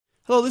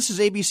Hello, this is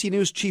ABC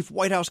News Chief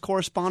White House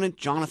Correspondent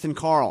Jonathan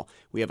Karl.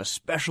 We have a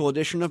special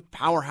edition of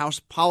Powerhouse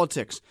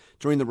Politics.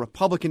 During the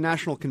Republican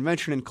National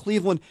Convention in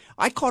Cleveland,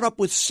 I caught up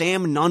with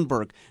Sam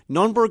Nunberg.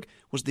 Nunberg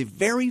was the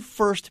very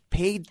first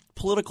paid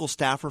political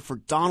staffer for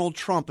Donald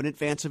Trump in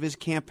advance of his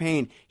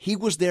campaign. He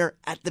was there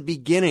at the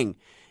beginning.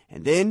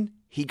 And then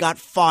he got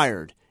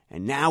fired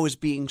and now is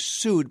being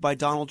sued by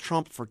Donald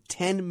Trump for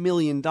 $10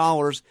 million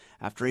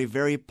after a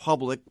very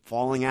public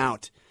falling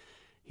out.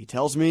 He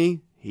tells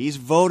me he's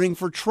voting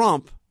for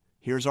Trump.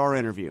 Here's our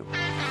interview.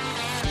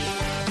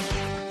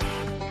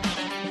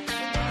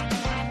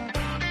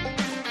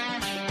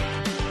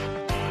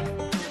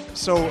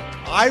 So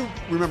I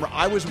remember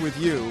I was with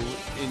you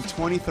in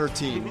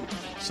 2013.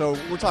 So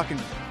we're talking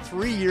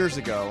 3 years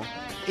ago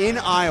in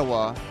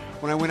Iowa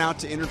when I went out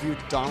to interview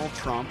Donald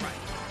Trump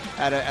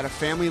at a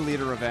family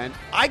leader event.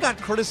 I got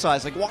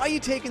criticized, like, why are you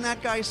taking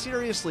that guy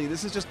seriously?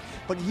 This is just,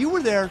 but you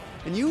were there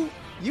and you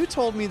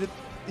told me that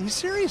he's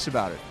serious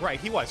about it. Right,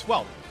 he was.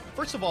 Well,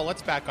 first of all,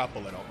 let's back up a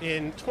little.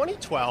 In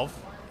 2012,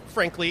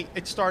 frankly,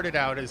 it started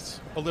out as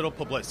a little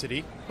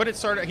publicity, but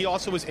he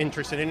also was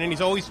interested in it, and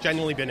he's always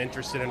genuinely been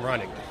interested in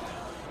running.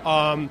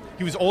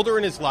 He was older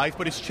in his life,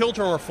 but his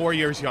children were 4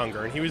 years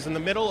younger, and he was in the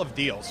middle of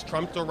deals.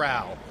 Trump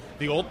Doral,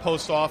 the old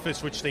post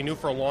office, which they knew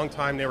for a long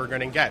time they were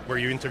going to get, where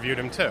you interviewed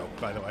him too,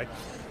 by the way.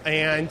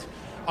 And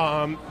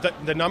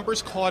the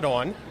numbers caught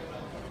on,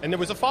 and there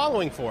was a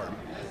following for him.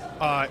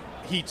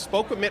 He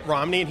spoke with Mitt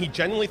Romney, and he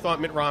genuinely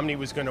thought Mitt Romney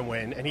was going to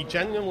win. And he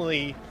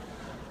genuinely,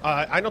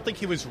 I don't think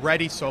he was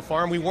ready so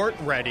far, and we weren't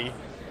ready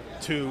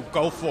to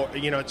go for,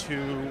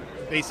 to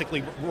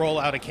basically roll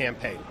out a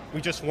campaign.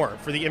 We just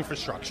weren't, for the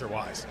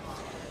infrastructure-wise.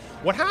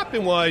 What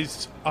happened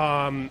was,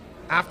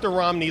 after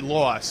Romney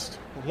lost,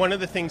 one of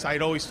the things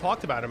I'd always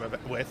talked about him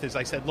with is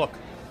I said, look,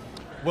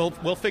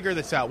 we'll figure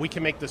this out. We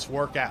can make this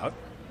work out.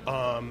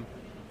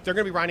 They're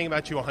going to be writing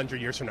about you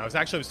 100 years from now.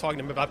 I was talking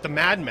to him about the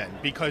Mad Men,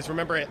 because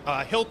remember,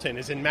 Hilton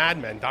is in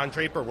Mad Men. Don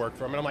Draper worked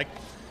for him. And I'm like,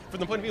 from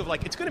the point of view of,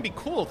 like, it's going to be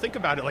cool. Think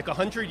about it, like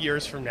 100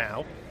 years from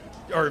now,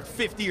 or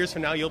 50 years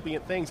from now, you'll be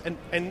in things.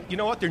 And you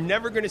know what? They're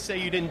never going to say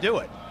you didn't do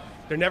it.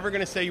 They're never going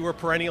to say you were a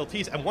perennial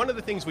tease. And one of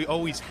the things we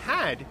always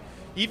had,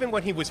 even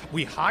when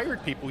we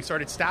hired people, we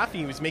started staffing,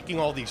 he was making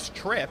all these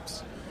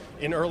trips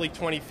in early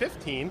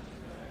 2015,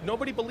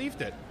 nobody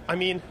believed it. I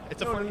mean,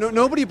 it's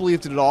nobody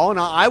believed it at all, and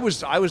I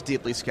was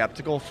deeply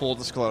skeptical. Full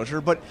disclosure,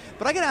 but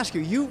I got to ask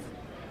you,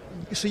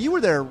 so you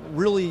were there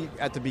really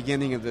at the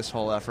beginning of this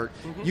whole effort.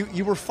 Mm-hmm.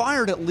 You were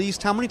fired at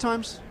least how many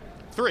times?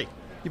 3.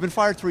 You've been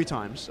fired 3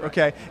 times. Right.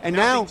 Okay, and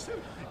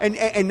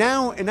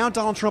now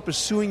Donald Trump is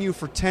suing you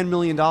for $10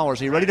 million. Are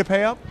you ready to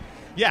pay up?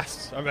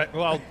 Yes.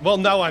 Well,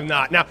 no, I'm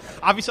not. Now,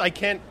 obviously, I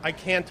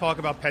can't talk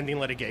about pending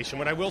litigation.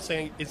 What I will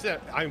say is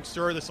that I'm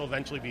sure this will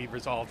eventually be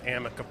resolved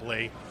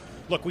amicably.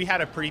 Look, we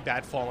had a pretty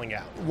bad falling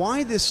out.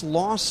 Why this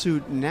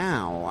lawsuit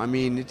now? I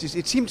mean,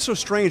 it seemed so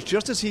strange.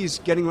 Just as he's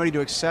getting ready to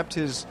accept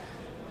his,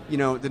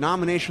 the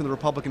nomination of the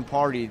Republican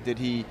Party, that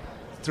he,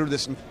 through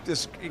this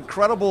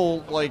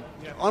incredible,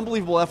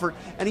 unbelievable effort,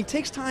 and he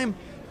takes time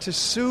to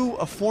sue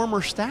a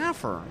former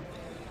staffer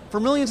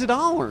for millions of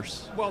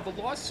dollars. Well, the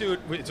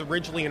lawsuit was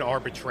originally an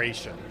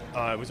arbitration.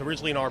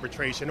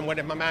 And what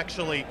I'm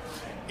actually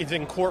is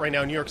in court right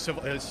now, New York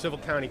Civil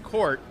County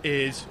Court,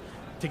 is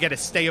to get a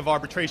stay of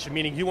arbitration,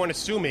 meaning you want to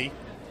sue me,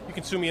 you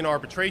can sue me in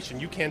arbitration.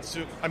 You can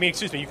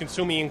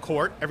sue me in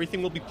court.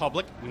 Everything will be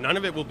public. None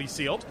of it will be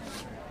sealed.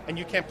 And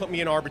you can't put me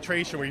in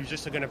arbitration where you're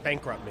just going to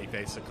bankrupt me,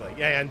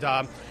 basically. And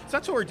so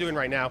that's what we're doing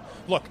right now.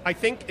 Look, I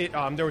think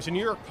there was a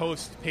New York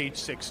Post page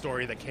 6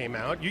 story that came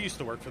out. You used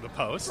to work for the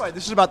Post. Right.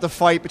 This is about the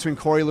fight between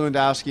Corey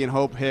Lewandowski and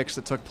Hope Hicks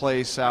that took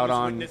place out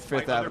on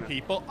Fifth Avenue. Other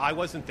people. I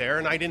wasn't there,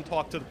 and I didn't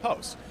talk to the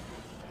Post.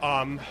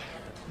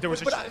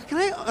 Can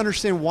I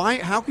understand why?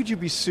 How could you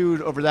be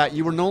sued over that?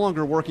 You were no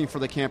longer working for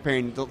the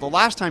campaign. The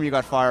last time you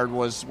got fired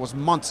was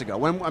months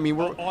ago.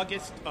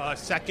 August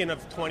 2nd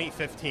of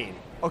 2015.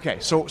 Okay,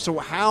 so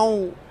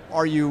how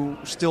are you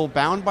still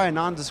bound by a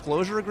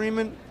non-disclosure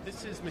agreement?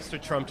 This is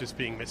Mr. Trump just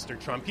being Mr.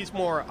 Trump. He's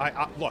more.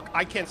 Look,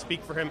 I can't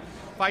speak for him.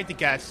 If I had to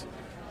guess,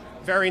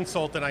 very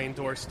insulted I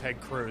endorsed Ted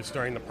Cruz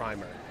during the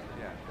primary.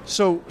 Yeah.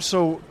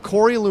 So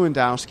Corey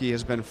Lewandowski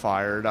has been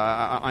fired.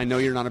 I know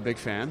you're not a big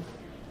fan.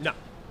 No.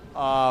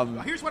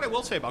 Here's what I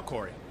will say about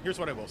Corey.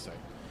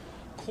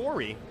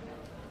 Corey,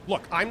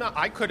 look, I'm not.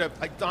 I could have.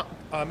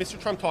 Mr.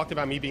 Trump talked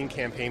about me being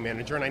campaign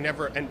manager, and I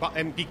never.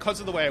 And because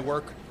of the way I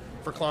work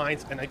for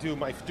clients, and I do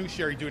my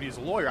fiduciary duty as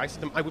a lawyer, I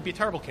said to him, I would be a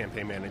terrible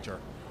campaign manager.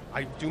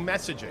 I do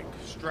messaging,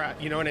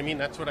 you know what I mean?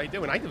 That's what I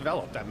do, and I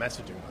developed that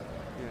messaging, by the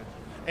way.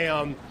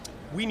 Yeah. And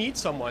we need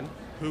someone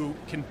who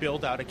can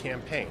build out a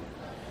campaign,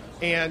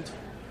 and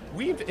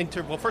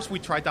first we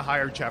tried to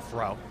hire Jeff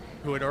Rowe,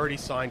 who had already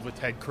signed with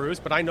Ted Cruz.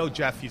 But I know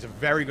Jeff, he's a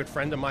very good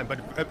friend of mine, but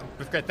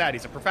forget that,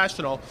 he's a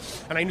professional.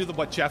 And I knew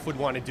what Jeff would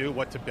want to do,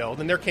 what to build.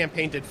 And their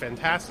campaign did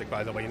fantastic,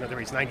 by the way. They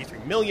raised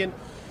 $93 million.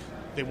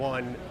 They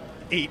won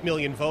 8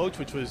 million votes,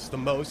 which was the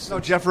most. No,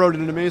 Jeff Rowe did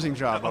an amazing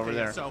job over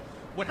there. So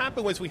what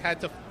happened was we had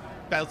to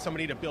found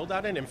somebody to build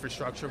out an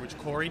infrastructure, which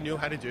Corey knew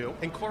how to do.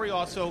 And Corey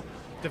also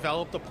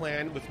developed a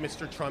plan with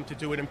Mr. Trump to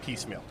do it in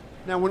piecemeal.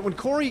 Now, when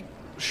Corey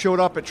showed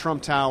up at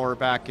Trump Tower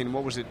back in,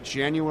 what was it,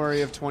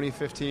 January of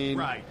 2015?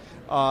 Right.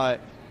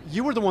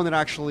 You were the one that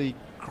actually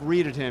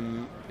greeted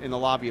him in the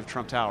lobby of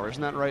Trump Tower,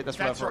 isn't that right? That's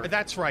what I've heard.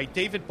 That's right.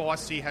 David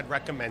Bossie had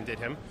recommended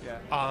him. Yeah.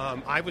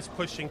 I was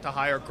pushing to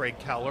hire Greg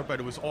Keller, but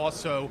it was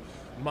also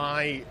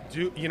my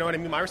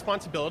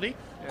responsibility.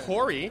 Yeah.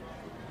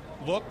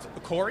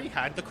 Corey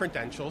had the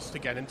credentials to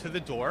get into the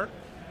door.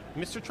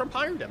 Mr. Trump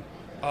hired him.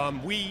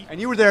 And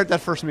you were there at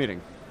that first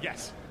meeting?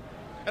 Yes.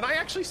 And I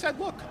actually said,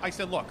 look, first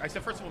of all,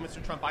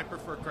 Mr. Trump, I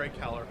prefer Greg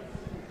Keller.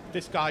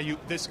 This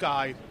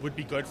guy would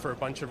be good for a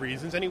bunch of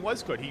reasons, and he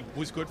was good. He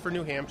was good for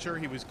New Hampshire.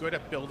 He was good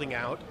at building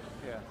out.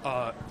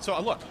 Yeah.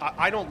 Look,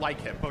 I don't like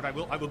him, but I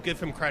will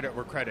give him credit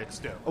where credit's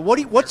due.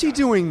 What's he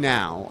doing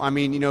now? I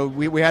mean,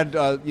 we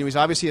had he's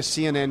obviously a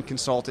CNN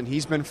consultant.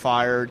 He's been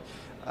fired,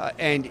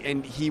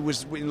 and he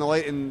was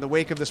in the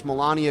wake of this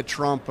Melania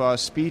Trump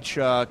speech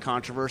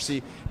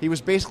controversy. He was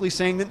basically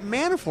saying that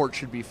Manafort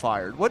should be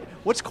fired.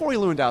 What's Corey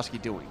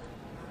Lewandowski doing?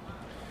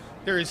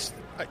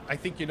 I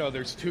think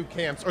there's two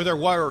camps, or there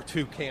were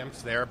two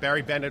camps there.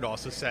 Barry Bennett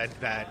also said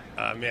that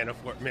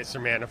Mr.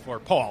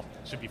 Manafort, Paul,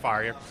 should be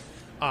fired.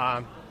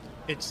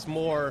 It's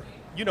more,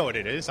 you know what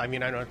it is. I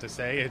mean, I don't have to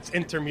say. It's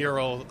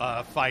intramural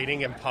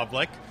fighting in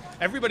public.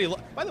 Everybody.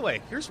 By the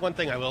way, here's one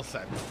thing I will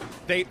say: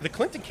 the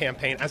Clinton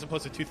campaign, as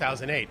opposed to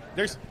 2008,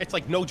 it's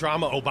like no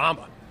drama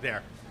Obama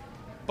there,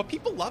 but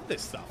people love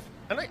this stuff.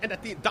 And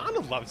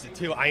Donald loves it,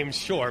 too, I am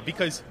sure,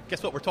 because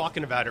guess what? We're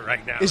talking about it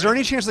right now. Is there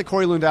any chance that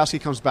Corey Lewandowski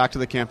comes back to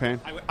the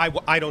campaign?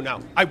 I don't know.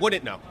 I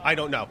wouldn't know. I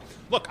don't know.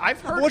 Look, I've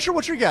heard...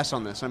 What's your guess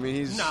on this? I mean,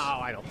 he's... No,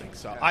 I don't think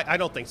so. Yeah. I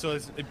don't think so.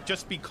 It's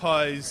just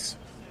because...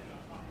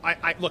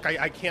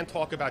 I can't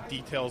talk about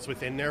details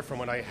within there from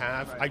what I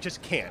have. Right. I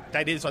just can't.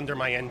 That is under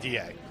my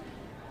NDA.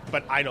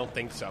 But I don't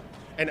think so.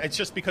 And it's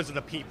just because of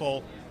the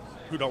people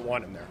who don't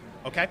want him there.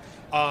 Okay?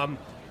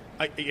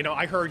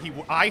 I've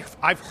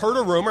heard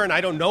a rumor, and I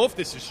don't know if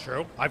this is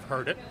true. I've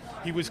heard it.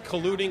 He was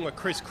colluding with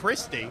Chris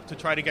Christie to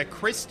try to get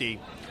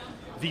Christie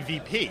the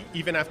VP,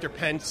 even after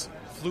Pence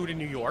flew to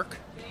New York,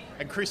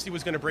 and Christie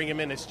was going to bring him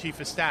in as chief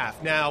of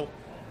staff. Now,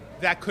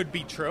 that could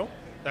be true.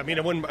 I mean,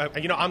 it wouldn't.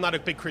 I'm not a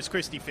big Chris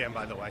Christie fan,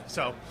 by the way,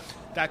 so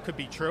that could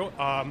be true.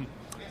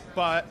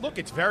 But look,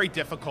 it's very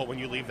difficult when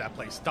you leave that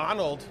place.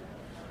 Donald,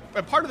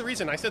 and part of the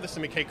reason I said this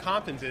to McKay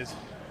Compton's is,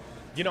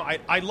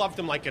 I loved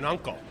him like an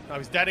uncle. I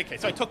was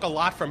dedicated. So I took a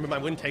lot from him I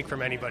wouldn't take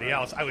from anybody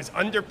else. I was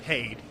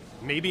underpaid,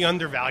 maybe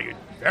undervalued,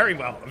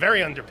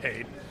 very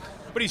underpaid.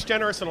 But he's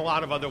generous in a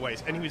lot of other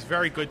ways, and he was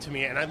very good to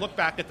me. And I look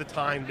back at the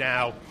time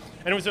now,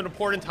 and it was an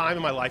important time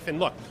in my life. And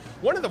look,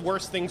 one of the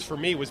worst things for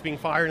me was being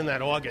fired in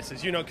that August,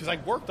 is, because I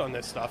worked on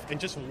this stuff, and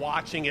just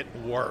watching it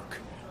work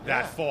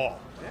that fall.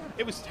 Yeah.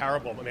 It was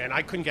terrible, man.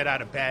 I couldn't get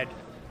out of bed.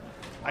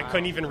 I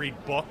couldn't even read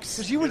books.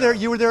 Because you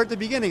were there at the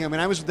beginning. I mean,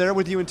 I was there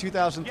with you in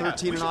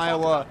 2013 in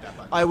Iowa.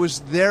 I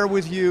was there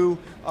with you.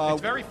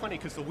 It's very funny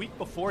because the week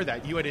before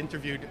that, you had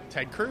interviewed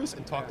Ted Cruz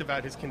and talked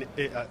about his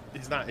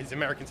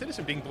American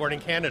citizen being born in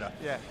Canada.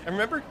 Yeah. And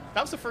remember,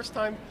 that was the first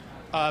time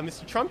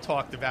Mr. Trump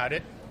talked about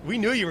it. We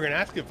knew you were going to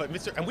ask it,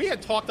 and we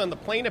had talked on the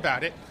plane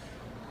about it.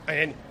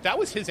 And that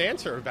was his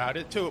answer about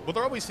it, too. Well,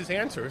 they're always his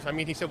answers. I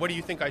mean, he said, what do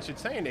you think I should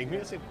say? And he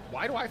said,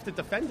 why do I have to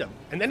defend him?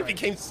 And then it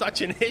became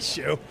such an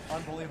issue.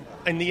 Unbelievable.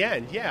 In the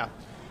end, yeah.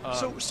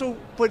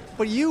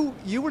 But you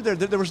were there.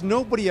 There was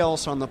nobody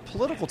else on the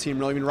political team,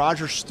 really. I mean,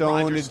 Roger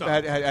Stone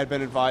had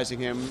been advising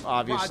him,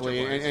 obviously,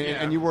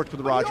 and you worked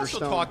with Roger Stone.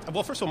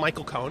 First of all,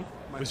 Michael Cohen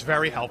was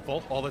very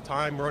helpful all the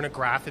time. Rona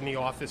Graff in the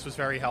office was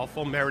very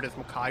helpful. Meredith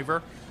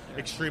McIver,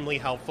 extremely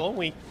helpful.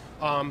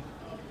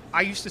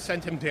 I used to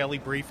send him daily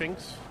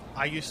briefings.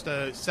 I used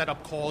to set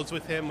up calls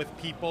with him, with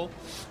people.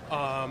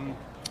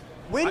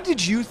 When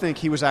did you think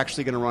he was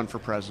actually going to run for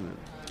president?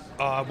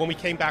 When we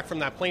came back from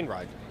that plane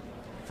ride.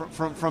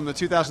 From the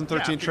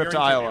 2013 trip to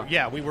Iowa?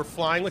 Yeah, we were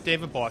flying with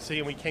David Bossie,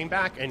 and we came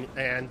back,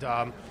 and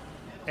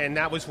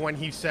that was when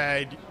he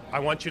said, I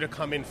want you to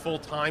come in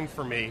full-time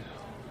for me,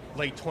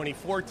 late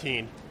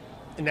 2014.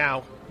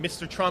 Now,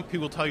 Mr. Trump, he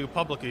will tell you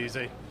publicly, is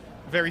a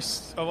very,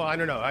 I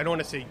don't know, I don't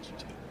want to say...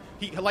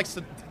 He likes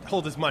to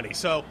hold his money.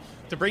 So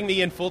to bring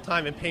me in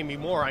full-time and pay me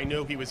more, I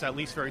knew he was at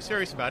least very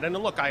serious about it. And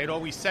look, I had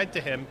always said to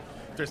him,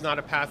 if there's not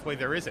a pathway,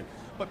 there isn't.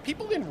 But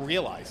people didn't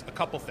realize a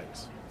couple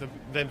things,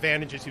 the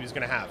advantages he was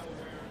going to have.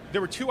 There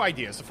were two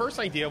ideas. The first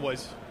idea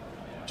was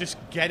just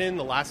get in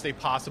the last day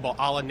possible,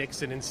 a la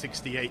Nixon in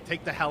 68.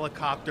 Take the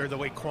helicopter the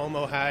way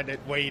Cuomo had it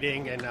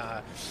waiting in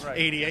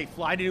 88.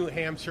 Fly to New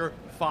Hampshire,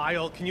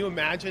 file. Can you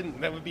imagine?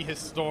 That would be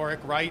historic,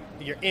 right?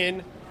 You're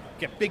in,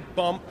 get big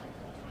bump,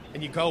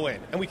 and you go in.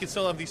 And we could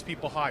still have these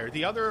people hired.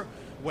 The other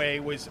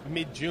way was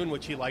mid-June,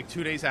 which he liked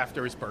 2 days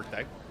after his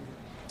birthday.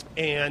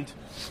 And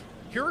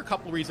here are a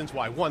couple reasons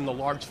why. One, the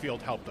large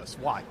field helped us.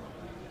 Why?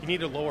 You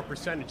need a lower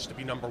percentage to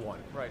be number one.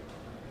 Right.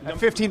 At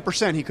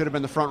 15%, he could have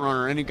been the front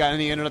runner, and he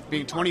ended up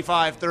being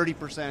 25,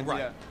 30%. Right.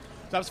 Yeah. So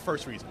that was the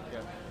first reason.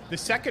 Yeah. The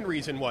second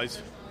reason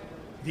was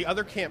the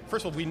other camp.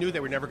 First of all, we knew they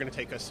were never going to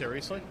take us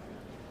seriously.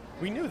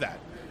 We knew that.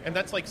 And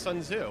that's like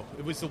Sun Tzu.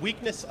 It was the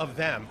weakness of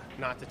them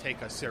not to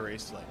take us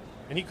seriously.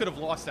 And he could have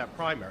lost that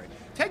primary.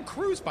 Ted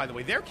Cruz, by the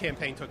way, their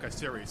campaign took us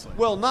seriously.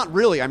 Well, not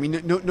really. I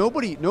mean,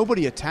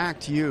 nobody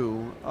attacked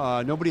you.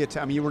 I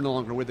mean, you were no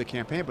longer with the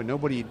campaign, but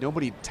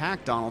nobody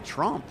attacked Donald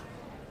Trump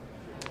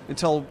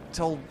until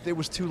it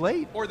was too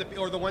late. Or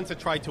the ones that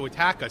tried to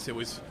attack us, it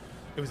was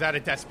out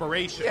of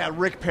desperation. Yeah,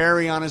 Rick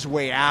Perry on his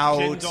way out.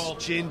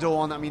 Jindal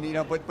on. I mean,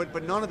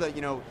 but none of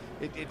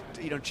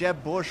the,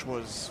 Jeb Bush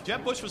was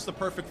the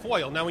perfect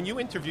foil. Now, when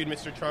you interviewed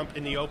Mr. Trump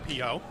in the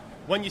OPO,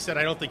 one, you said,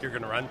 I don't think you're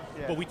going to run,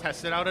 but we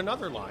tested out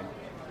another line.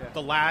 Yeah.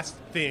 The last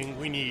thing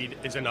we need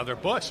is another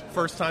Bush.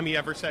 First time he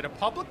ever said it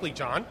publicly,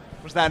 John.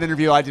 Was that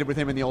interview I did with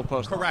him in the Old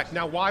Post? Correct.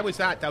 Now, why was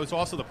that? That was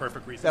also the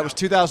perfect reason. That was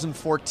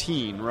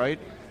 2014, right?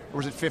 Or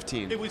was it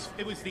 15? It was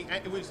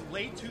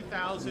late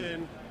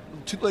 2000.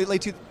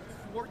 Late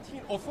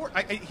 14.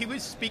 He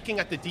was speaking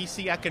at the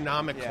DC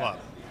Economic Club.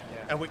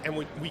 Yeah. And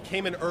we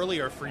came in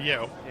earlier for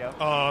you.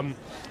 Yeah.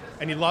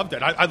 And he loved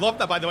it. I love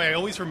that, by the way. I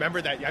always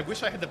remember that. I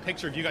wish I had the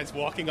picture of you guys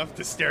walking up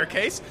the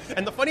staircase.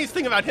 And the funniest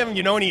thing about him,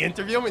 when you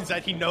interview him, is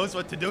that he knows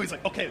what to do. He's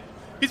like, okay.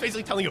 He's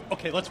basically telling you,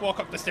 okay, let's walk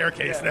up the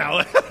staircase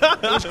now.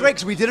 It was great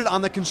because we did it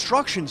on the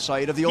construction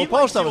site of the old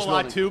post office building.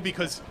 He liked you a lot, too,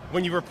 because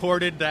when you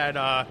reported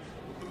that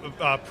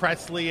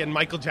Presley and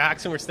Michael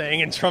Jackson were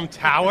staying in Trump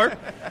Tower,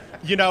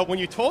 when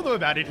you told him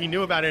about it, he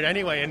knew about it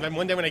anyway. And then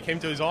one day when I came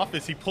to his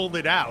office, he pulled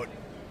it out.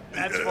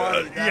 That's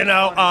funny.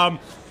 Funny.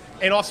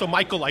 And also,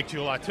 Michael liked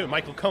you a lot, too.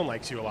 Michael Cohen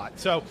likes you a lot.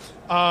 So,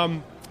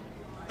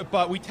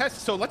 but we tested.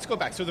 So let's go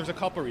back. So there's a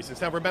couple of reasons.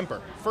 Now,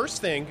 remember,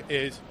 first thing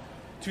is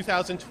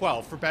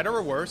 2012. For better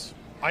or worse,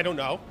 I don't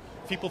know.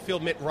 People feel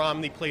Mitt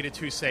Romney played it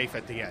too safe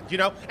at the end,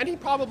 And he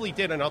probably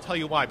did, and I'll tell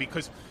you why.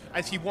 Because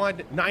as he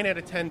won 9 out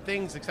of 10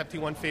 things, except he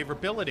won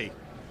favorability.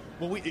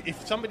 Well,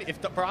 if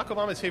Barack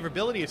Obama's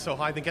favorability is so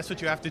high, then guess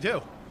what you have to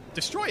do?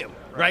 Destroy him,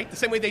 right? The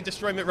same way they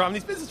destroy Mitt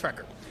Romney's business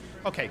record.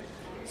 Okay.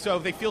 So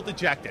they feel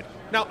dejected.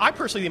 Now, I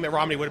personally think Mitt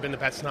Romney would have been the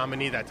best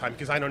nominee that time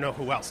because I don't know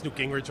who else, Newt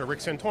Gingrich or Rick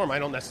Santorum. I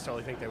don't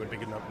necessarily think they would be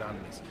good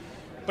nominees.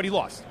 But he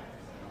lost.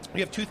 We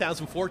have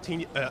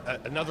 2014,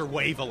 another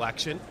wave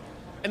election,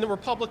 and the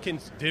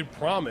Republicans did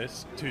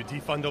promise to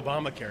defund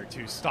Obamacare,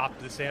 to stop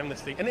this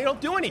amnesty, and they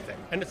don't do anything,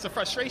 and it's a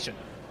frustration.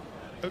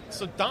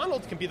 So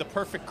Donald can be the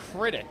perfect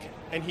critic,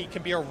 and he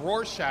can be a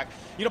Rorschach.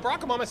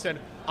 Barack Obama said,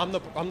 I'm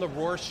the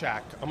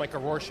Rorschach. I'm like a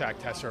Rorschach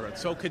tester, but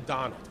so could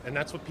Donald, and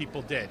that's what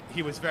people did.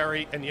 He was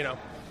very,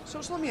 So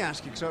let me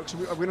ask you, so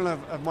we don't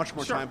have much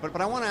more Sure. time, but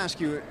I want to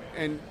ask you,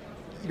 and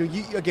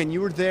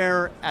you were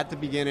there at the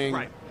beginning.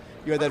 Right.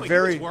 You had that He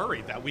very was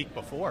worried that week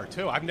before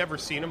too. I've never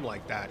seen him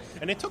like that,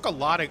 and it took a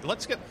lot of.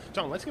 Let's give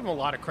him a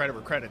lot of credit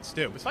where credit's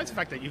due. Besides the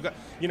fact that he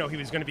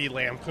was going to be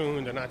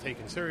lampooned and not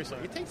taken seriously.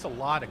 It takes a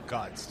lot of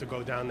guts to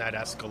go down that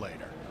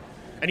escalator,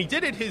 and he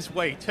did it his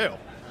way too.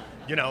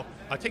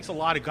 It takes a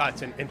lot of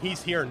guts, and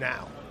he's here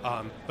now.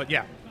 But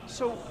yeah.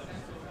 So,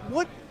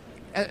 what?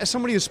 As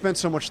somebody who spent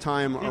so much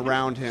time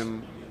around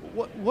him,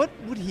 what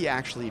would he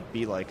actually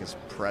be like as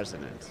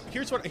president?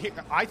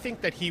 I think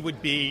that he would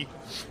be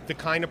the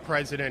kind of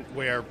president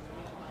where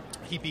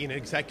he'd be an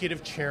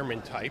executive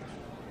chairman type.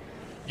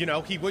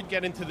 He would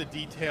get into the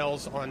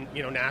details on,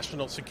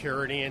 national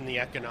security and the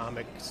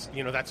economics.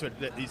 That's what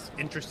he's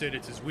interested in.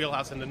 It's his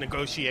wheelhouse in the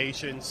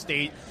negotiations,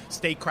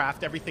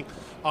 statecraft, everything.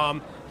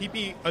 He'd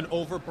be an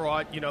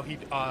overbroad,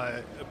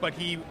 but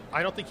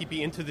I don't think he'd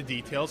be into the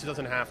details. He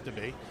doesn't have to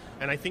be.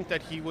 And I think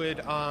that he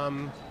would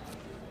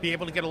be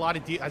able to get a lot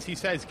of, as he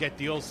says, get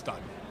deals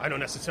done. I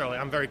don't necessarily,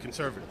 I'm very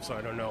conservative, so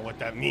I don't know what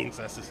that means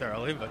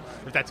necessarily, but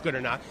if that's good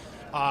or not.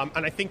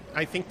 And I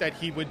think that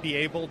he would be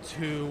able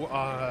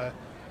to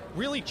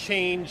really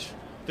change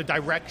the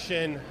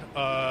direction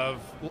of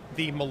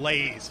the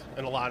malaise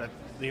in a lot of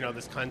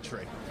this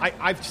country.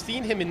 I've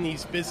seen him in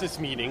these business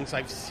meetings.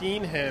 I've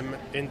seen him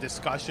in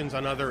discussions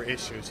on other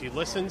issues. He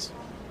listens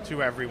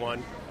to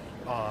everyone.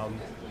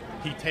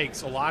 He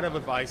takes a lot of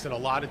advice and a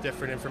lot of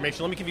different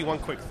information. Let me give you one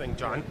quick thing,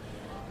 John.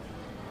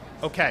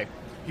 Okay,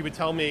 he would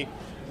tell me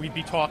we'd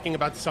be talking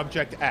about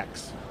subject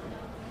X.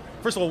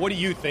 First of all, what do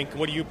you think?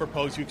 What do you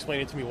propose? You explain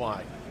it to me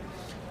why.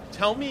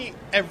 Tell me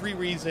every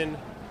reason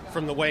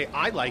from the way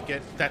I like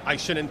it that I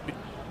shouldn't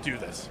do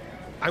this.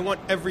 I want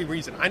every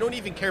reason. I don't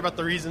even care about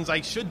the reasons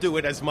I should do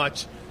it as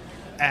much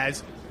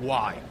as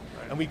why.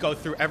 And we go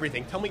through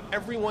everything. Tell me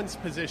everyone's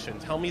position.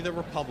 Tell me the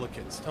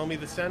Republicans. Tell me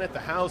the Senate, the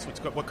House,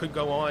 what could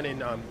go on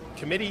in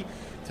committee.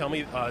 Tell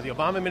me the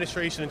Obama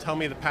administration, and tell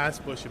me the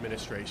past Bush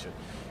administration.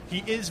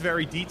 He is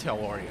very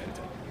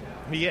detail-oriented.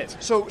 He is.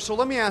 So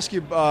let me ask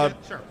you,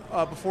 sure.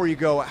 Before you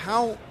go,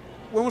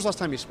 when was the last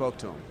time you spoke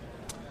to him?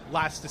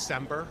 Last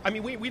December. I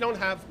mean, we don't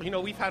have,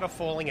 we've had a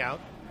falling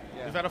out.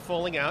 Yeah. We've had a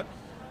falling out.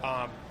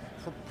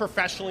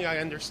 Professionally, I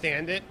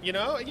understand it.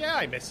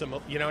 I miss him.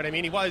 You know what I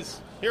mean?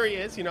 Here he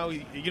is. You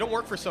don't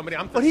work for somebody.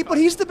 But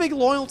he's the big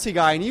loyalty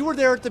guy, and you were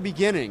there at the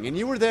beginning, and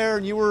you were there,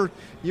 and you were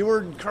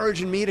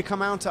encouraging me to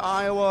come out to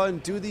Iowa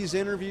and do these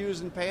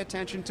interviews and pay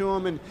attention to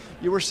him, and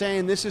you were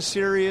saying this is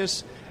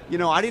serious.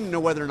 I didn't know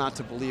whether or not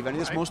to believe any of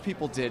this. Right. Most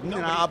people didn't. No,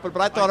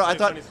 But I thought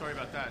funny story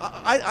about that.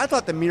 I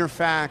thought the mere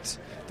fact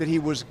that he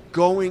was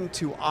going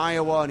to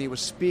Iowa and he was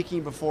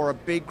speaking before a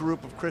big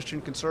group of Christian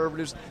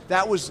conservatives,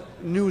 that was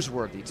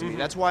newsworthy to me.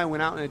 That's why I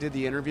went out and I did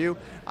the interview.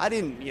 I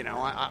didn't,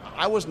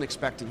 I wasn't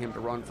expecting him to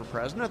run for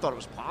president. I thought it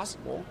was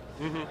possible.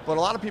 But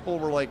a lot of people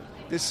were like,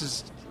 this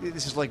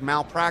is like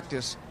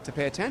malpractice to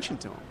pay attention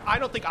to him. I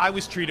don't think I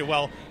was treated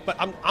well, but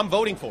I'm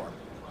voting for him.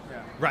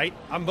 Yeah. Right?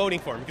 I'm voting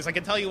for him because I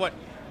can tell you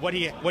what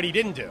he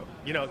didn't do.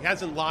 He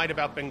hasn't lied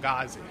about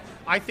Benghazi.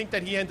 I think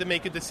that he had to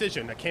make a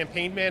decision. A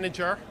campaign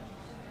manager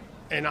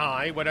and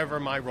I, whatever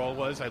my role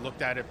was, I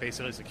looked at it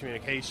basically as a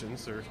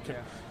communications.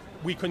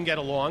 We couldn't get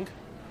along,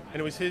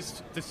 and it was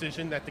his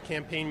decision that the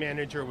campaign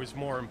manager was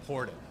more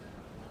important.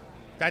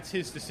 That's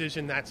his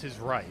decision. That's his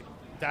right.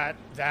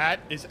 That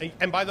is,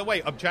 and by the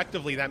way,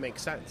 objectively, that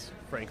makes sense.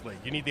 Frankly,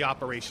 you need the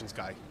operations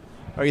guy.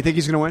 Oh, you think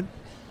he's going to win?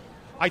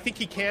 I think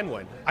he can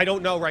win. I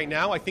don't know right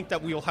now. I think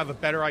that we will have a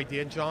better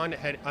idea, John,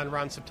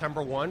 around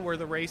September 1 where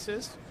the race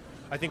is.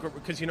 I think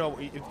because,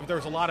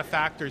 there's a lot of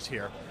factors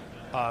here.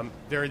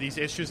 There are these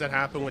issues that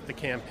happen with the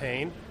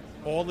campaign,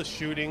 all the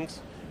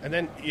shootings, and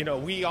then,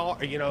 we all,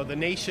 the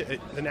nation,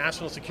 the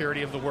national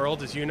security of the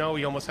world, as you know,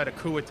 we almost had a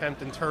coup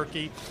attempt in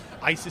Turkey.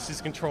 ISIS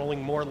is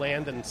controlling more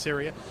land than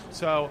Syria.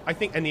 So I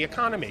think, and the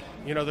economy,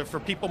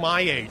 for people my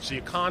age, the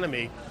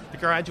economy, the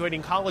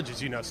graduating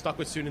colleges, stuck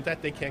with student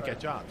debt, they can't get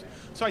jobs.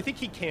 So I think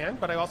he can,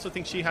 but I also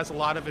think she has a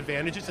lot of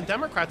advantages, and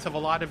Democrats have a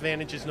lot of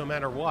advantages no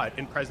matter what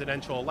in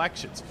presidential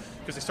elections,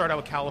 because they start out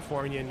with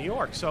California and New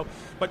York. So,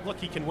 but look,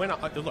 he can win.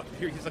 Look,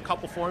 here he's a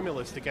couple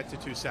formulas to get to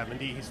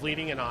 270. He's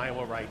leading in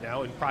Iowa right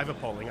now in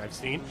private polling I've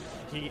seen.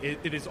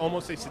 It is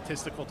almost a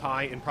statistical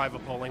tie in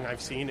private polling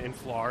I've seen in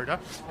Florida.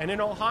 And in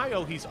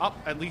Ohio, he's up,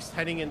 at least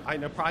heading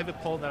in a private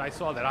poll that I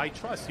saw that I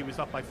trust, he was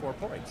up by 4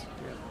 points.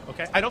 Yeah.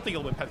 Okay, I don't think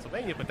he'll win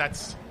Pennsylvania, but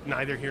that's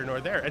neither here nor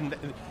there. And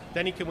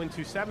then he can win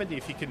 270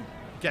 if he can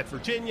get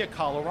Virginia,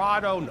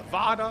 Colorado,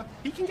 Nevada.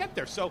 He can get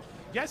there. So,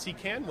 yes, he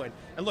can win.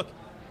 And look,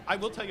 I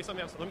will tell you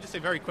something else. Let me just say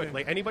very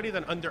quickly, anybody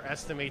that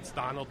underestimates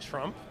Donald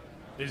Trump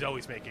is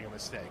always making a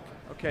mistake.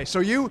 Okay,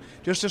 so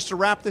just to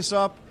wrap this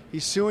up,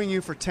 he's suing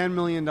you for $10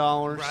 million.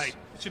 Right.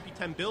 It should be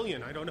 $10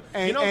 billion. I don't know.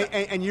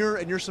 And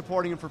you're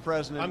supporting him for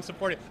president. I'm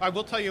supporting. I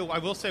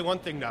will say one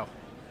thing, though.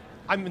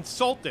 I'm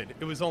insulted.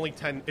 It was only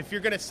 10. If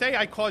you're going to say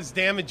I caused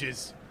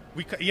damages,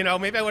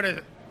 maybe I would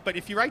have. But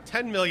if you write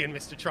 10 million,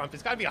 Mr. Trump,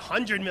 it's got to be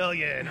 100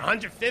 million,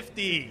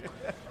 150.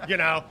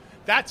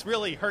 That's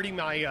really hurting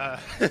my.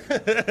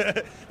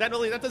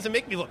 That doesn't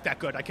make me look that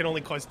good. I can only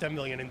cause 10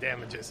 million in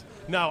damages.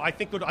 No, I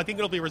think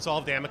it'll be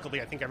resolved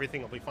amicably. I think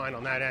everything will be fine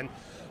on that end.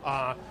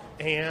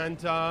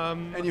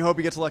 And you hope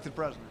he gets elected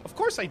president? Of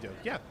course I do.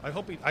 Yeah, I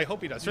hope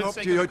he does. Do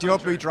you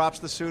hope he drops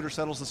the suit or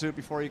settles the suit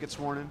before he gets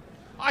sworn in?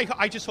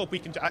 I just hope we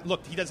can.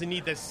 Look, he doesn't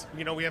need this.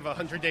 We have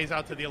 100 days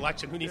out to the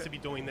election. Who needs to be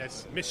doing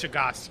this?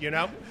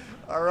 Michigas,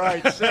 All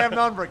right. Sam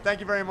Nunberg,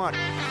 thank you very much.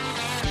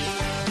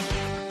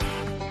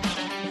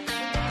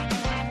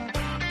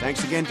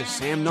 Thanks again to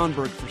Sam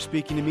Nunberg for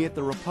speaking to me at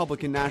the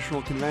Republican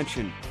National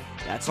Convention.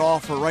 That's all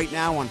for right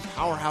now on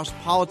Powerhouse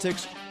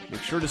Politics.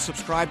 Make sure to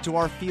subscribe to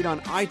our feed on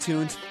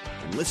iTunes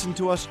and listen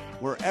to us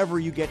wherever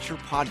you get your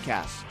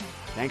podcasts.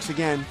 Thanks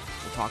again.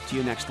 We'll talk to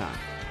you next time.